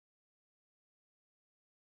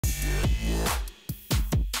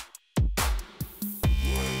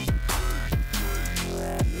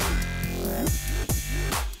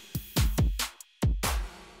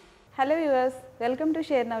Hello viewers, welcome to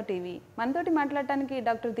sharenowtv. మనతోటి మాట్లాడటానికి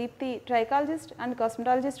doctor Deepti trichologist and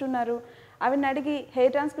cosmetologist ఉన్నారు. ఆవిడని అడిగి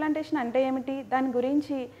హెయిర్ ట్రాన్స్ప్లాంటేషన్ అంటే ఏమిటి, దాని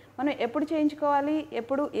గురించి మనం ఎప్పుడు చేయించుకోవాలి,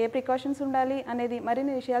 ఎప్పుడు ఏ ప్రికాషన్స్ ఉండాలి అనేది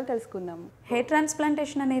మరిన్ని విషయాలు తెలుసుకుందాము. హెయిర్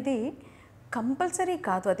ట్రాన్స్ప్లాంటేషన్ అనేది కంపల్సరీ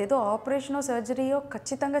కాదు, అదేదో ఆపరేషనో సర్జరీయో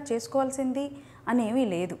ఖచ్చితంగా చేసుకోవాల్సింది అనేమీ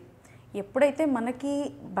లేదు. ఎప్పుడైతే మనకి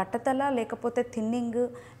బట్టతల లేకపోతే థిన్నింగ్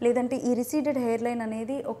లేదంటే ఈ రిసీడెడ్ హెయిర్ లైన్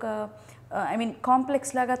అనేది ఒక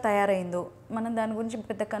కాంప్లెక్స్ లాగా తయారైందో, మనం దాని గురించి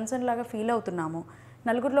పెద్ద కన్సర్న్ లాగా ఫీల్ అవుతున్నాము,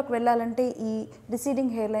 నలుగురిలోకి వెళ్ళాలంటే ఈ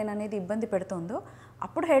రిసీడింగ్ హెయిర్ లైన్ అనేది ఇబ్బంది పెడుతుందో,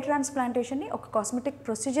 అప్పుడు హెయిర్ ట్రాన్స్ప్లాంటేషన్ని ఒక కాస్మెటిక్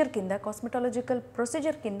ప్రొసీజర్ కింద, కాస్మెటాలజికల్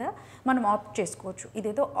ప్రొసీజర్ కింద మనం ఆప్ట్ చేసుకోవచ్చు.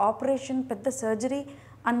 ఇదేదో ఆపరేషన్ పెద్ద సర్జరీ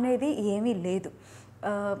అనేది ఏమీ లేదు.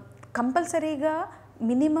 కంపల్సరీగా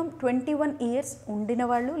మినిమం 21 ఇయర్స్ ఉండిన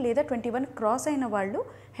వాళ్ళు లేదా 21 క్రాస్ అయిన వాళ్ళు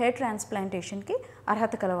హెయిర్ ట్రాన్స్ప్లాంటేషన్కి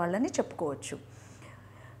అర్హత కల వాళ్ళని చెప్పుకోవచ్చు.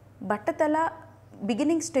 బట్టతల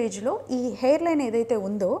బిగినింగ్ స్టేజ్లో ఈ హెయిర్ లైన్ ఏదైతే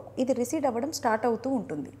ఉందో ఇది రిసీడ్ అవ్వడం స్టార్ట్ అవుతూ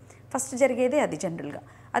ఉంటుంది. ఫస్ట్ జరిగేదే అది జనరల్గా.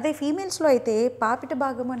 అదే ఫీమేల్స్లో అయితే పాపిట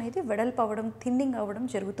భాగం అనేది వెడల్పు అవ్వడం, థిన్నింగ్ అవ్వడం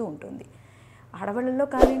జరుగుతూ ఉంటుంది. ఆడవాళ్ళల్లో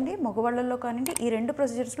కానివ్వండి, మగవాళ్ళల్లో కానివ్వండి, ఈ రెండు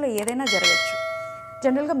ప్రొసీజర్స్లో ఏదైనా జరగచ్చు.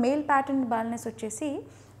 జనరల్గా మేల్ ప్యాటర్న్ బాల్నెస్ వచ్చేసి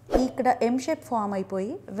ఇక్కడ ఎం షేప్ ఫామ్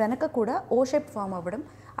అయిపోయి వెనక కూడా ఓ షేప్ ఫామ్ అవ్వడం,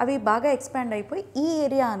 అవి బాగా ఎక్స్పాండ్ అయిపోయి ఈ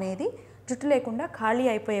ఏరియా అనేది జుట్టు లేకుండా ఖాళీ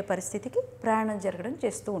అయిపోయే పరిస్థితికి ప్రయాణం జరగడం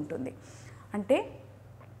చేస్తూ ఉంటుంది. అంటే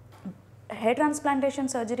హెయిర్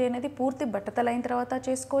ట్రాన్స్ప్లాంటేషన్ సర్జరీ అనేది పూర్తి బట్టతల అయిన తర్వాత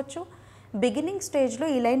చేసుకోవచ్చు. బిగినింగ్ స్టేజ్లో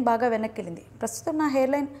ఈ లైన్ బాగా వెనక్కి వెళ్ళింది, ప్రస్తుతం నా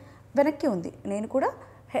హెయిర్ లైన్ వెనక్కి ఉంది, నేను కూడా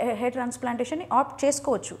హెయిర్ ట్రాన్స్ప్లాంటేషన్ని ఆప్ట్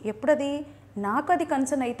చేసుకోవచ్చు. ఎప్పుడు అది నాకు అది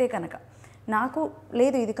కన్సర్న్ అయితే కనుక, నాకు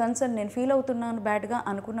లేదు ఇది కన్సర్న్, నేను ఫీల్ అవుతున్నాను బ్యాడ్గా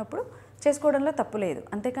అనుకున్నప్పుడు చేసుకోవడంలో తప్పు లేదు.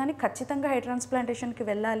 అంతేకాని ఖచ్చితంగా హెయిర్ ట్రాన్స్ప్లాంటేషన్కి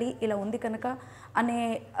వెళ్ళాలి ఇలా ఉంది కనుక అనే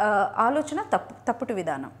ఆలోచన తప్పుటి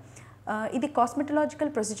విధానం. ఇది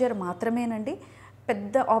కాస్మెటలాజికల్ ప్రొసీజర్ మాత్రమేనండి.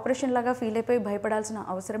 పెద్ద ఆపరేషన్ లాగా ఫీల్ అయిపోయి భయపడాల్సిన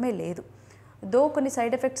అవసరమే లేదు. దో కొన్ని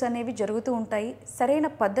సైడ్ ఎఫెక్ట్స్ అనేవి జరుగుతూ ఉంటాయి. సరైన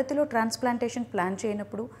పద్ధతిలో ట్రాన్స్ప్లాంటేషన్ ప్లాన్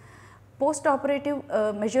చేయనప్పుడు, పోస్ట్ ఆపరేటివ్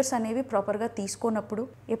మెజర్స్ అనేవి ప్రాపర్గా తీసుకున్నప్పుడు,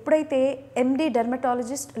 ఎప్పుడైతే ఎండి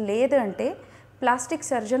డెర్మటాలజిస్ట్ లేదు అంటే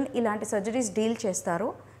ప్లాస్టిక్ సర్జన్ ఇలాంటి సర్జరీస్ డీల్ చేస్తారో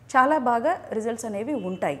చాలా బాగా రిజల్ట్స్ అనేవి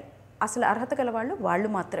ఉంటాయి. అసలు అర్హత గల వాళ్ళు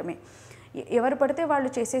మాత్రమే. ఎవరు పడితే వాళ్ళు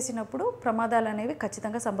చేసేసినప్పుడు ప్రమాదాలు అనేవి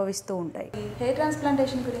ఖచ్చితంగా సంభవిస్తూ ఉంటాయి. హెయిర్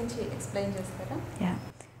ట్రాన్స్ప్లాంటేషన్ గురించి ఎక్స్ప్లెయిన్ చేస్తారా?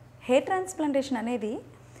 హెయిర్ ట్రాన్స్ప్లాంటేషన్ అనేది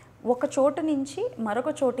ఒక చోటు నుంచి మరొక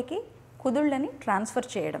చోటికి కుదుళ్ళని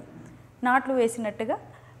ట్రాన్స్ఫర్ చేయడం, నాట్లు వేసినట్టుగా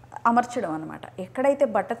అమర్చడం అన్నమాట. ఎక్కడైతే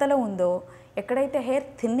బట్టతల ఉందో, ఎక్కడైతే హెయిర్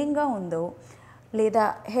థిన్నింగ్గా ఉందో, లేదా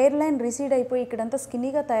హెయిర్ లైన్ రిసీడ్ అయిపోయి ఇక్కడంతా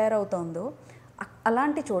స్కిన్నీగా తయారవుతుందో,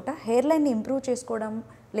 అలాంటి చోట హెయిర్ లైన్ని ఇంప్రూవ్ చేసుకోవడం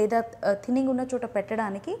లేదా థిన్నింగ్ ఉన్న చోట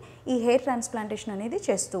పెట్టడానికి ఈ హెయిర్ ట్రాన్స్ప్లాంటేషన్ అనేది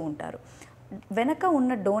చేస్తూ ఉంటారు. వెనక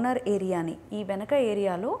ఉన్న డోనర్ ఏరియాని, ఈ వెనక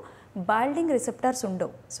ఏరియాలో బాల్డింగ్ రిసెప్టార్స్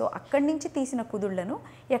ఉండవు. సో అక్కడి నుంచి తీసిన కుదుళ్లను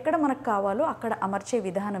ఎక్కడ మనకు కావాలో అక్కడ అమర్చే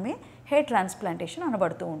విధానమే హెయిర్ ట్రాన్స్ప్లాంటేషన్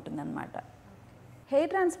అనబడుతూ ఉంటుందన్నమాట.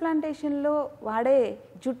 హెయిర్ ట్రాన్స్ప్లాంటేషన్లో వాడే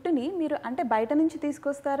జుట్టుని మీరు అంటే బయట నుంచి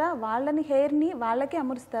తీసుకొస్తారా, వాళ్ళని హెయిర్ని వాళ్ళకి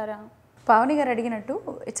అమరుస్తారా? పావని గారు అడిగినట్టు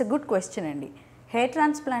ఇట్స్ ఎ గుడ్ క్వశ్చన్ అండి. హెయిర్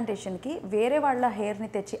ట్రాన్స్ప్లాంటేషన్కి వేరే వాళ్ళ హెయిర్ని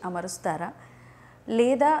తెచ్చి అమరుస్తారా,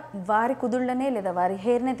 లేదా వారి కుదుళ్ళనే లేదా వారి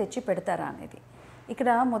హెయిర్నే తెచ్చి పెడతారా అనేది. ఇక్కడ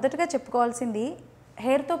మొదటగా చెప్పుకోవాల్సింది,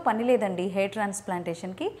 హెయిర్తో పని లేదండి. హెయిర్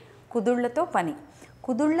ట్రాన్స్ప్లాంటేషన్కి కుదుళ్లతో పని.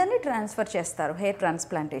 కుదుళ్ళని ట్రాన్స్ఫర్ చేస్తారు హెయిర్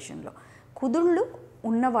ట్రాన్స్ప్లాంటేషన్లో. కుదుళ్ళు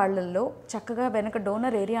ఉన్న వాళ్ళల్లో చక్కగా వెనక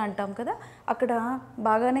డోనర్ ఏరియా అంటాం కదా, అక్కడ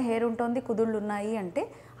బాగానే హెయిర్ ఉంటుంది, కుదుళ్ళు ఉన్నాయి అంటే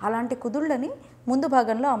అలాంటి కుదుళ్ళని ముందు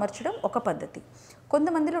భాగంలో అమర్చడం ఒక పద్ధతి.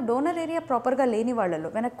 కొంతమందిలో డోనర్ ఏరియా ప్రాపర్గా లేని వాళ్ళలో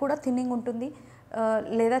వెనక కూడా థిన్నింగ్ ఉంటుంది,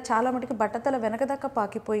 లేదా చాలా మటుకు బట్టతల వెనక దాకా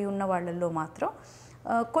పాకిపోయి ఉన్న వాళ్ళల్లో మాత్రం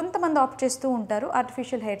కొంతమంది ఆప్ట్ చేస్తూ ఉంటారు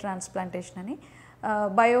ఆర్టిఫిషియల్ హెయిర్ ట్రాన్స్ప్లాంటేషన్ అని.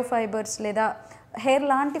 బయోఫైబర్స్ లేదా హెయిర్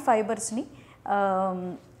లాంటి ఫైబర్స్ని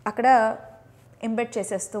అక్కడ ఎంబెడ్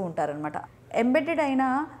చేసేస్తూ ఉంటారనమాట. ఎంబెడెడ్ అయిన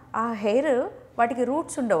ఆ హెయిర్ వాటికి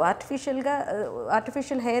రూట్స్ ఉండవు.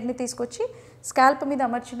 ఆర్టిఫిషియల్ హెయిర్ని తీసుకొచ్చి స్కాల్ప్ మీద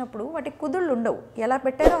అమర్చినప్పుడు వాటికి కుదుళ్ళు ఉండవు, ఎలా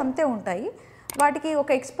పెట్టారో అంతే ఉంటాయి. వాటికి ఒక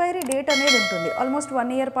ఎక్స్పైరీ డేట్ అనేది ఉంటుంది, ఆల్మోస్ట్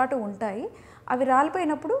 1 ఇయర్ పాటు ఉంటాయి. అవి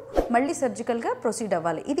రాలిపోయినప్పుడు మళ్ళీ సర్జికల్గా ప్రొసీడ్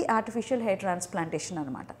అవ్వాలి. ఇది ఆర్టిఫిషియల్ హెయిర్ ట్రాన్స్ప్లాంటేషన్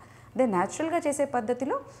అనమాట. అదే న్యాచురల్గా చేసే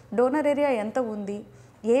పద్ధతిలో డోనర్ ఏరియా ఎంత ఉంది,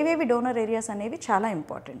 ఏవేవి డోనర్ ఏరియాస్ అనేవి చాలా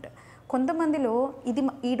ఇంపార్టెంట్. కొంతమందిలో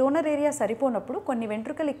ఈ డోనర్ ఏరియా సరిపోనప్పుడు కొన్ని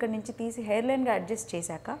వెంట్రుకలు ఇక్కడి నుంచి తీసి హెయిర్ లైన్గా అడ్జస్ట్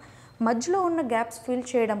చేశాక మధ్యలో ఉన్న గ్యాప్స్ ఫిల్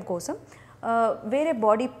చేయడం కోసం వేరే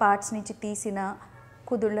బాడీ పార్ట్స్ నుంచి తీసిన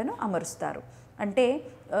కుదుళ్లను అమరుస్తారు. అంటే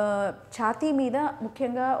ఛాతీ మీద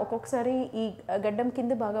ముఖ్యంగా ఒక్కొక్కసారి ఈ గడ్డం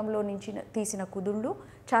కింద భాగంలో నుంచి తీసిన కుదుళ్ళు,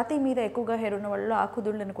 ఛాతీ మీద ఎక్కువగా హెయిర్ ఉన్న వాళ్ళు ఆ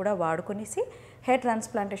కుదుళ్ళను కూడా వాడుకొనేసి హెయిర్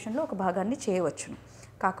ట్రాన్స్ప్లాంటేషన్లో ఒక భాగాన్ని చేయవచ్చును.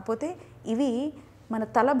 కాకపోతే ఇవి మన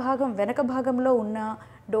తల భాగం వెనక భాగంలో ఉన్న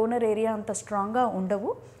డోనర్ ఏరియా అంత స్ట్రాంగ్గా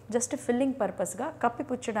ఉండవు. జస్ట్ ఫిల్లింగ్ పర్పస్గా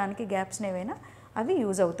కప్పిపుచ్చడానికి గ్యాప్స్ని ఏవైనా అవి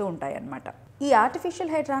యూజ్ అవుతూ ఉంటాయి అన్నమాట. ఈ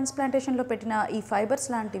ఆర్టిఫిషియల్ హెయిర్ ట్రాన్స్ప్లాంటేషన్లో పెట్టిన ఈ ఫైబర్స్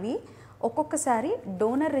లాంటివి ఒక్కొక్కసారి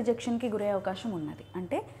డోనర్ రిజెక్షన్కి గురయ్యే అవకాశం ఉన్నది.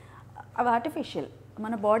 అంటే అవి ఆర్టిఫిషియల్,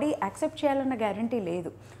 మన బాడీ యాక్సెప్ట్ చేయాలన్న గ్యారంటీ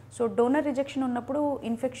లేదు. సో డోనర్ రిజెక్షన్ ఉన్నప్పుడు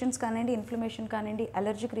ఇన్ఫెక్షన్స్ కానివ్వండి, ఇన్ఫ్లమేషన్ కానివ్వండి,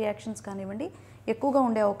 అలర్జిక్ రియాక్షన్స్ కానివ్వండి ఎక్కువగా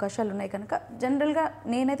ఉండే అవకాశాలు ఉన్నాయి. కనుక జనరల్గా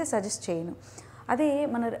నేనైతే సజెస్ట్ చేయను. అదే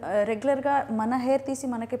మన రెగ్యులర్గా మన హెయిర్ తీసి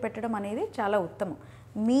మనకి పెట్టడం అనేది చాలా ఉత్తమం.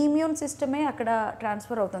 మీ ఇమ్యూన్ సిస్టమే అక్కడ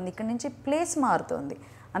ట్రాన్స్ఫర్ అవుతుంది, ఇక్కడ నుంచి ప్లేస్ మారుతుంది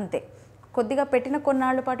అంతే. కొద్దిగా పెట్టిన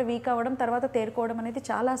కొన్నాళ్ళ పాటు వీక్ అవ్వడం, తర్వాత తేరుకోవడం అనేది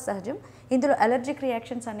చాలా సహజం. ఇందులో అలర్జిక్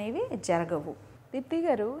రియాక్షన్స్ అనేవి జరగవు. దీప్తి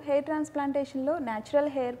గారు, హెయిర్ ట్రాన్స్ప్లాంటేషన్లో న్యాచురల్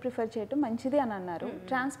హెయిర్ ప్రిఫర్ చేయడం మంచిది అని అన్నారు.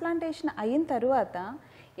 ట్రాన్స్ప్లాంటేషన్ అయిన తర్వాత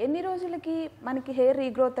ఎన్ని రోజులకి మనకి హెయిర్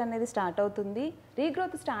రీగ్రోత్ అనేది స్టార్ట్ అవుతుంది?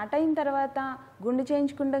 రీగ్రోత్ స్టార్ట్ అయిన తర్వాత గుండు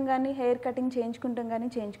చేయించుకుంటాం కానీ, హెయిర్ కటింగ్ చేయించుకుంటాం కానీ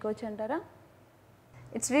చేయించుకోవచ్చు అంటారా?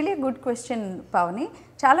 It's really good question Pavani.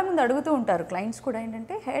 చాలామంది అడుగుతూ ఉంటారు క్లయింట్స్ కూడా,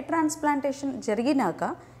 ఏంటంటే హెయిర్ ట్రాన్స్ప్లాంటేషన్ జరిగినాక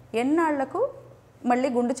ఎన్నాళ్లకు మళ్ళీ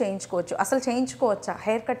గుండు చేయించుకోవచ్చు, అసలు చేయించుకోవచ్చా,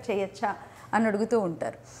 హెయిర్ కట్ చేయొచ్చా అని అడుగుతూ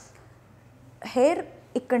ఉంటారు. హెయిర్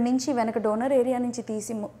ఇక్కడి నుంచి వెనక డోనర్ ఏరియా నుంచి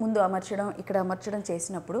తీసి ముందు అమర్చడం, ఇక్కడ అమర్చడం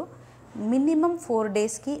చేసినప్పుడు మినిమం 4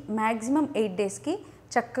 డేస్కి మ్యాక్సిమం 8 డేస్కి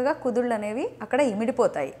చక్కగా కుదుళ్ళు అనేవి అక్కడ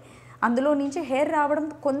ఇమిడిపోతాయి. అందులో నుంచి హెయిర్ రావడం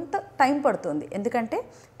కొంత టైం పడుతుంది, ఎందుకంటే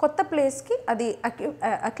కొత్త ప్లేస్కి అది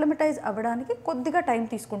అక్లమటైజ్ అవ్వడానికి కొద్దిగా టైం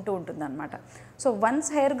తీసుకుంటూ ఉంటుంది అనమాట. So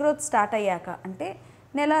once hair growth start అయ్యాక, అంటే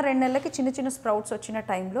 1-2 నెలలకి చిన్న చిన్న స్ప్రౌట్స్ వచ్చిన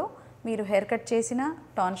టైంలో మీరు హెయిర్ కట్ చేసినా,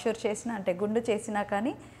 టాన్ష్యూర్ చేసినా, అంటే గుండు చేసినా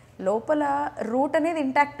కానీ లోపల రూట్ అనేది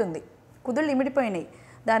ఇంటాక్ట్ ఉంది, కుదుళ్ళు ఇమిడిపోయినాయి,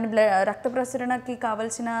 దాని రక్త ప్రసరణకి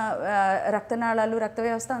కావాల్సిన రక్తనాళాలు, రక్త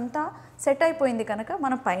వ్యవస్థ అంతా సెట్ అయిపోయింది. కనుక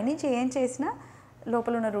మనం పైనుంచి ఏం చేసినా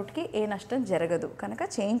లోపల ఉన్న రూట్కి ఏ నష్టం జరగదు, కనుక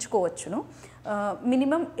చేయించుకోవచ్చును.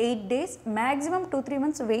 Minimum 8 days, maximum 2-3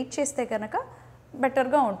 months wait చేస్తే కనుక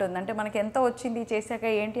బెటర్గా ఉంటుంది. అంటే మనకి ఎంత వచ్చింది, చేశాక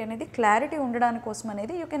ఏంటి అనేది క్లారిటీ ఉండడానికి కోసం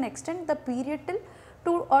అనేది you can extend the period till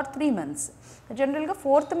 2 or 3 months. జనరల్గా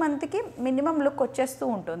 4th మంత్కి మినిమం లుక్ వచ్చేస్తూ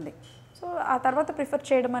ఉంటుంది. సో ఆ తర్వాత ప్రిఫర్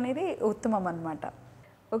చేయడం అనేది ఉత్తమం అన్నమాట.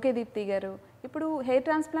 ఓకే దీప్తి గారు, ఇప్పుడు హెయిర్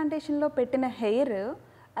ట్రాన్స్ప్లాంటేషన్లో పెట్టిన హెయిర్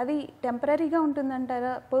అది టెంపరీగా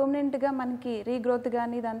ఉంటుందంటారా? పర్మనెంట్గా మనకి రీగ్రోత్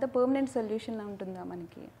కానీ ఇదంతా పర్మనెంట్ సొల్యూషన్ ఉంటుందా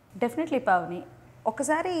మనకి? డెఫినెట్లీ పావని,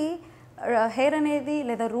 ఒకసారి హెయిర్ అనేది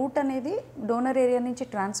లేదా రూట్ అనేది డోనర్ ఏరియా నుంచి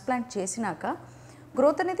ట్రాన్స్ప్లాంట్ చేసినాక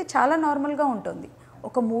గ్రోత్ అనేది చాలా నార్మల్గా ఉంటుంది.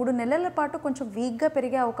 ఒక 3 నెలల పాటు కొంచెం వీక్గా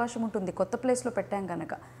పెరిగే అవకాశం ఉంటుంది కొత్త ప్లేస్లో పెట్టాం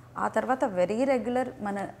కనుక. ఆ తర్వాత వెరీ రెగ్యులర్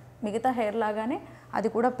మన మిగతా హెయిర్ లాగానే అది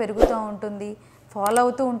కూడా పెరుగుతూ ఉంటుంది, ఫాల్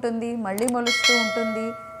అవుతూ ఉంటుంది, మళ్ళీ మొలుస్తూ ఉంటుంది.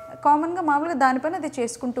 కామన్గా మామూలుగా దానిపైన అది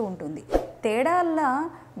చేసుకుంటూ ఉంటుంది. తేడాల్లా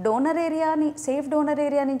డోనర్ ఏరియాని, సేఫ్ డోనర్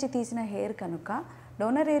ఏరియా నుంచి తీసిన హెయిర్ కనుక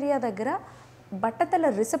డోనర్ ఏరియా దగ్గర బట్టతల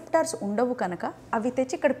రిసెప్టార్స్ ఉండవు కనుక అవి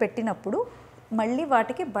తెచ్చి ఇక్కడ పెట్టినప్పుడు మళ్ళీ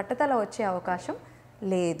వాటికి బట్టతల వచ్చే అవకాశం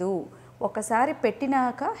లేదు. ఒకసారి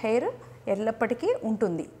పెట్టినాక హెయిర్ ఎల్లప్పటికీ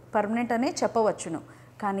ఉంటుంది, పర్మనెంట్ అనే చెప్పవచ్చును.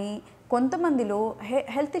 కానీ కొంతమందిలో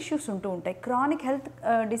హెల్త్ ఇష్యూస్ ఉంటూ ఉంటాయి, క్రానిక్ హెల్త్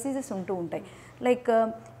డిసీజెస్ ఉంటూ ఉంటాయి. లైక్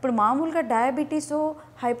ఇప్పుడు మామూలుగా డయాబెటీసో,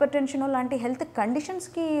 హైపర్ టెన్షనో లాంటి హెల్త్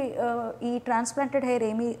కండిషన్స్కి ఈ ట్రాన్స్ప్లాంటెడ్ హెయిర్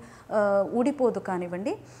ఏమీ ఊడిపోదు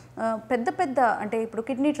కానివ్వండి. పెద్ద పెద్ద, అంటే ఇప్పుడు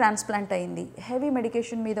కిడ్నీ ట్రాన్స్ప్లాంట్ అయింది, హెవీ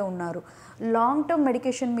మెడికేషన్ మీద ఉన్నారు, లాంగ్ టర్మ్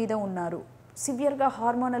మెడికేషన్ మీద ఉన్నారు, సివియర్గా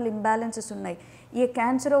హార్మోనల్ ఇంబ్యాలెన్సెస్ ఉన్నాయి, ఏ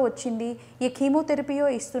క్యాన్సరో వచ్చింది, ఏ కీమోథెరపీయో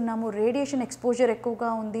ఇస్తున్నాము, రేడియేషన్ ఎక్స్పోజర్ ఎక్కువగా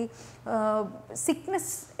ఉంది, సిక్నెస్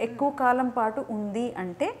ఎక్కువ కాలం పాటు ఉంది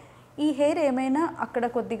అంటే ఈ హెయిర్ ఏమైనా అక్కడ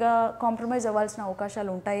కొద్దిగా కాంప్రమైజ్ అవ్వాల్సిన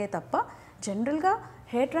అవకాశాలు ఉంటాయే తప్ప జనరల్గా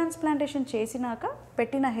హెయిర్ ట్రాన్స్ప్లాంటేషన్ చేసినాక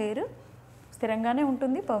పెట్టిన హెయిర్ స్థిరంగానే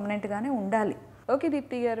ఉంటుంది, పర్మనెంట్గానే ఉండాలి. ఓకే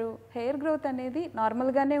దీప్తి గారు, హెయిర్ గ్రోత్ అనేది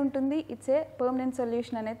నార్మల్గానే ఉంటుంది, ఇట్స్ ఏ పర్మనెంట్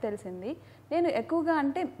సొల్యూషన్ అనేది తెలిసింది. నేను ఎక్కువగా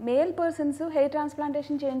అంటే మేల్ పర్సన్స్ హెయిర్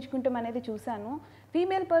ట్రాన్స్ప్లాంటేషన్ చేయించుకుంటాం అనేది చూశాను.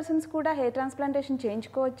 ఫీమేల్ పర్సన్స్ కూడా హెయిర్ ట్రాన్స్ప్లాంటేషన్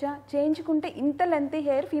చేయించుకోవచ్చా? చేయించుకుంటే ఇంత లెంతీ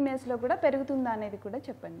హెయిర్ ఫీమేల్స్లో కూడా పెరుగుతుందా అనేది కూడా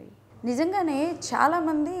చెప్పండి. నిజంగానే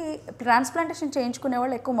చాలామంది ట్రాన్స్ప్లాంటేషన్ చేయించుకునే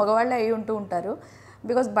వాళ్ళు ఎక్కువ మగవాళ్ళే అయి ఉంటూ ఉంటారు.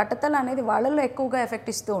 బికాజ్ బట్టతల అనేది వాళ్ళల్లో ఎక్కువగా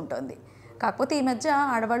ఎఫెక్ట్ ఇస్తూ ఉంటుంది. కాకపోతే ఈ మధ్య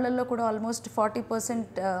ఆడవాళ్ళల్లో కూడా ఆల్మోస్ట్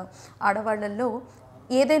 40% ఆడవాళ్ళల్లో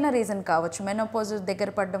ఏదైనా రీజన్ కావచ్చు, మెనోపాజ్ దగ్గర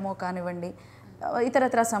పడ్డమో కానివ్వండి,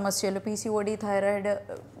 ఇతరత్ర సమస్యలు, PCOD, thyroid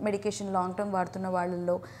medication long term వాడుతున్న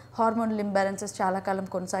వాళ్ళల్లో, హార్మోనల్ ఇంబ్యాలెన్సెస్ చాలా కాలం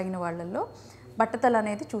కొనసాగిన వాళ్ళల్లో బట్టతల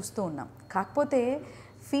అనేది చూస్తూ ఉన్నాం. కాకపోతే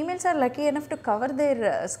females are lucky enough to cover their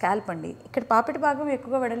scalp అండి. ఇక్కడ పాపిటి భాగం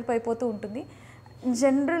ఎక్కువగా వెడల్పు అయిపోతూ ఉంటుంది.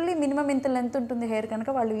 జనరల్లీ మినిమం ఇంత లెంత్ ఉంటుంది హెయిర్ కనుక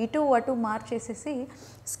వాళ్ళు ఇటు అటు మార్చేసేసి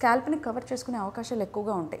స్కాల్ప్ని కవర్ చేసుకునే అవకాశాలు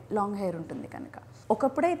ఎక్కువగా ఉంటాయి, లాంగ్ హెయిర్ ఉంటుంది కనుక.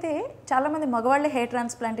 ఒకప్పుడైతే చాలామంది మగవాళ్ళే హెయిర్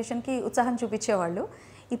ట్రాన్స్ప్లాంటేషన్కి ఉత్సాహం చూపించేవాళ్ళు.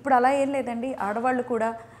 ఇప్పుడు అలా ఏం లేదండి, ఆడవాళ్ళు కూడా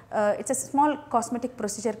it's a small cosmetic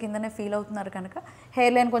procedure కిందనే ఫీల్ అవుతున్నారు కనుక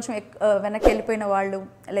హెయిర్ లైన్ కొంచెం వెనక్కి వెళ్ళిపోయిన వాళ్ళు,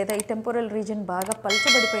 లేదా ఈ టెంపోరల్ రీజన్ బాగా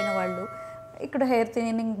పలచబడిపోయిన వాళ్ళు, ఇక్కడ హెయిర్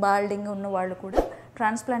థిన్నింగ్ బాల్డింగ్ ఉన్న వాళ్ళు కూడా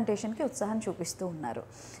ట్రాన్స్ప్లాంటేషన్కి ఉత్సాహం చూపిస్తూ ఉన్నారు.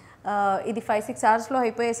 ఇది 5-6 అవర్స్లో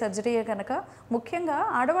అయిపోయే సర్జరీయే కనుక ముఖ్యంగా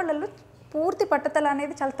ఆడవాళ్ళలో పూర్తి పట్టతల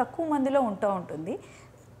అనేది చాలా తక్కువ మందిలో ఉంటుంది.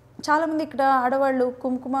 చాలామంది ఇక్కడ ఆడవాళ్ళు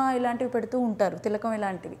కుంకుమ ఇలాంటివి పెడుతూ ఉంటారు, తిలకం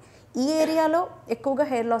ఇలాంటివి. ఈ ఏరియాలో ఎక్కువగా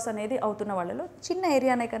హెయిర్ లాస్ అనేది అవుతున్న వాళ్ళలో చిన్న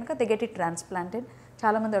ఏరియానే కనుక దే గెట్ ఇట్ ట్రాన్స్ప్లాంటెడ్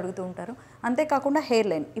చాలామంది అడుగుతూ ఉంటారు. అంతేకాకుండా హెయిర్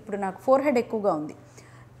లైన్, ఇప్పుడు నాకు ఫోర్ హెడ్ ఎక్కువగా ఉంది.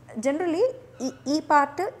 జనరలీ ఈ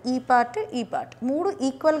పార్ట్ ఈ పార్ట్ ఈ పార్ట్ 3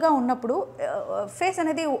 ఈక్వల్గా ఉన్నప్పుడు ఫేస్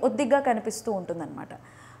అనేది ఒద్దిగ్గా కనిపిస్తూ ఉంటుందన్నమాట.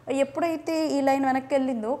 ఎప్పుడైతే ఈ లైన్ వెనక్కి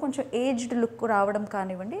వెళ్ళిందో కొంచెం ఏజ్డ్ లుక్ రావడం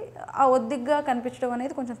కానివ్వండి, ఆ ఒద్దిగ్గా కనిపించడం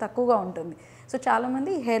అనేది కొంచెం తక్కువగా ఉంటుంది. సో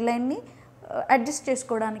చాలామంది హెయిర్ లైన్ని అడ్జస్ట్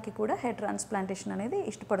చేసుకోవడానికి కూడా హెయిర్ ట్రాన్స్ప్లాంటేషన్ అనేది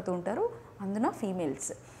ఇష్టపడుతూ ఉంటారు, అందున ఫీమేల్స్.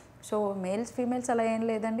 సో మేల్స్ ఫీమేల్స్ అలా ఏం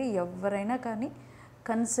లేదండి, ఎవరైనా కానీ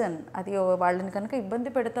కన్సర్న్ అది వాళ్ళని కనుక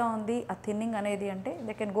ఇబ్బంది పెడతా ఉంది ఆ థిన్నింగ్ అనేది అంటే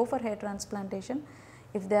they can go for hair transplantation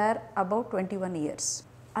if they are about 21 years.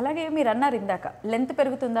 అలాగే మీరు అన్నారు ఇందాక లెంత్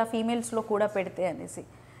పెరుగుతుందా ఫీమేల్స్లో కూడా పెడితే అనేసి.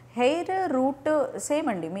 హెయిర్ రూట్ సేమ్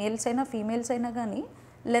అండి, మేల్స్ అయినా ఫీమేల్స్ అయినా కానీ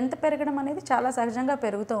లెంత్ పెరగడం అనేది చాలా సహజంగా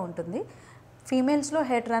పెరుగుతూ ఉంటుంది. ఫీమేల్స్లో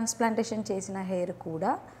హెయిర్ ట్రాన్స్ప్లాంటేషన్ చేసిన హెయిర్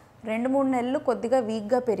కూడా 2-3 నెలలు కొద్దిగా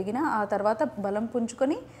వీక్గా పెరిగినా ఆ తర్వాత బలం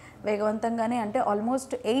పుంజుకొని వేగవంతంగానే, అంటే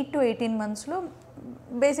ఆల్మోస్ట్ 8 to 18 monthsలో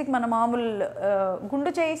బేసిక్ మన మామూలు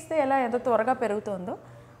గుండు చేయిస్తే ఎలా ఎంత త్వరగా పెరుగుతుందో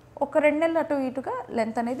ఒక 2 నెలలు అటు ఇటుగా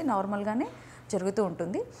లెంత్ అనేది నార్మల్గానే జరుగుతూ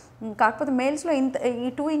ఉంటుంది. కాకపోతే మేల్స్లో ఈ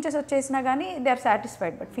 2 inches వచ్చేసినా కానీ దే ఆర్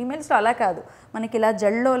సాటిస్ఫైడ్. బట్ ఫీమేల్స్లో అలా కాదు, మనకి ఇలా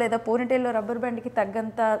జల్లో లేదా పోనీటైల్లో రబ్బర్ బ్యాండ్కి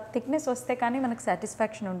తగ్గంత థిక్నెస్ వస్తే కానీ మనకు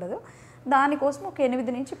సాటిస్ఫాక్షన్ ఉండదు. దానికోసం ఒక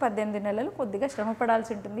 8 నుంచి 18 నెలలు కొద్దిగా శ్రమ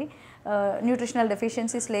పడాల్సి ఉంటుంది. న్యూట్రిషనల్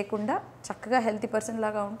డెఫిషియన్సీస్ లేకుండా చక్కగా హెల్తీ పర్సన్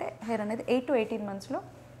లాగా ఉంటే హెయిర్ అనేది 8 to 18 monthsలో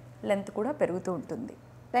లెంత్ కూడా పెరుగుతూ ఉంటుంది.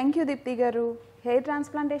 థ్యాంక్ యూ దీప్తి గారు. హెయిర్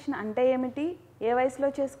ట్రాన్స్ప్లాంటేషన్ అంటే ఏమిటి, ఏ వయసులో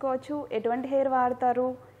చేసుకోవచ్చు, ఎటువంటి హెయిర్ వాడతారు,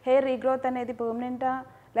 హెయిర్ రీగ్రోత్ అనేది పర్మనెంటా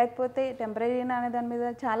లేకపోతే టెంపరీనా అనే దాని మీద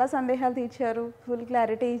చాలా సందేహాలు తీర్చారు, ఫుల్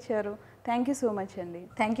క్లారిటీ ఇచ్చారు. థ్యాంక్ యూ సో మచ్ అండి.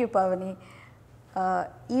 Thank you Pavani.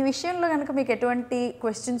 ఈ విషయంలో కనుక మీకు ఎటువంటి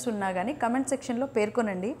క్వశ్చన్స్ ఉన్నా కానీ కమెంట్ సెక్షన్లో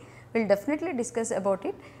పేర్కొనండి, will definitely discuss about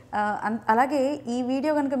it. అలాగే ఈ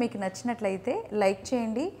వీడియో కనుక మీకు నచ్చినట్లయితే లైక్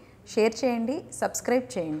చేయండి, షేర్ చేయండి, సబ్స్క్రైబ్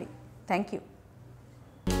చేయండి. Thank you.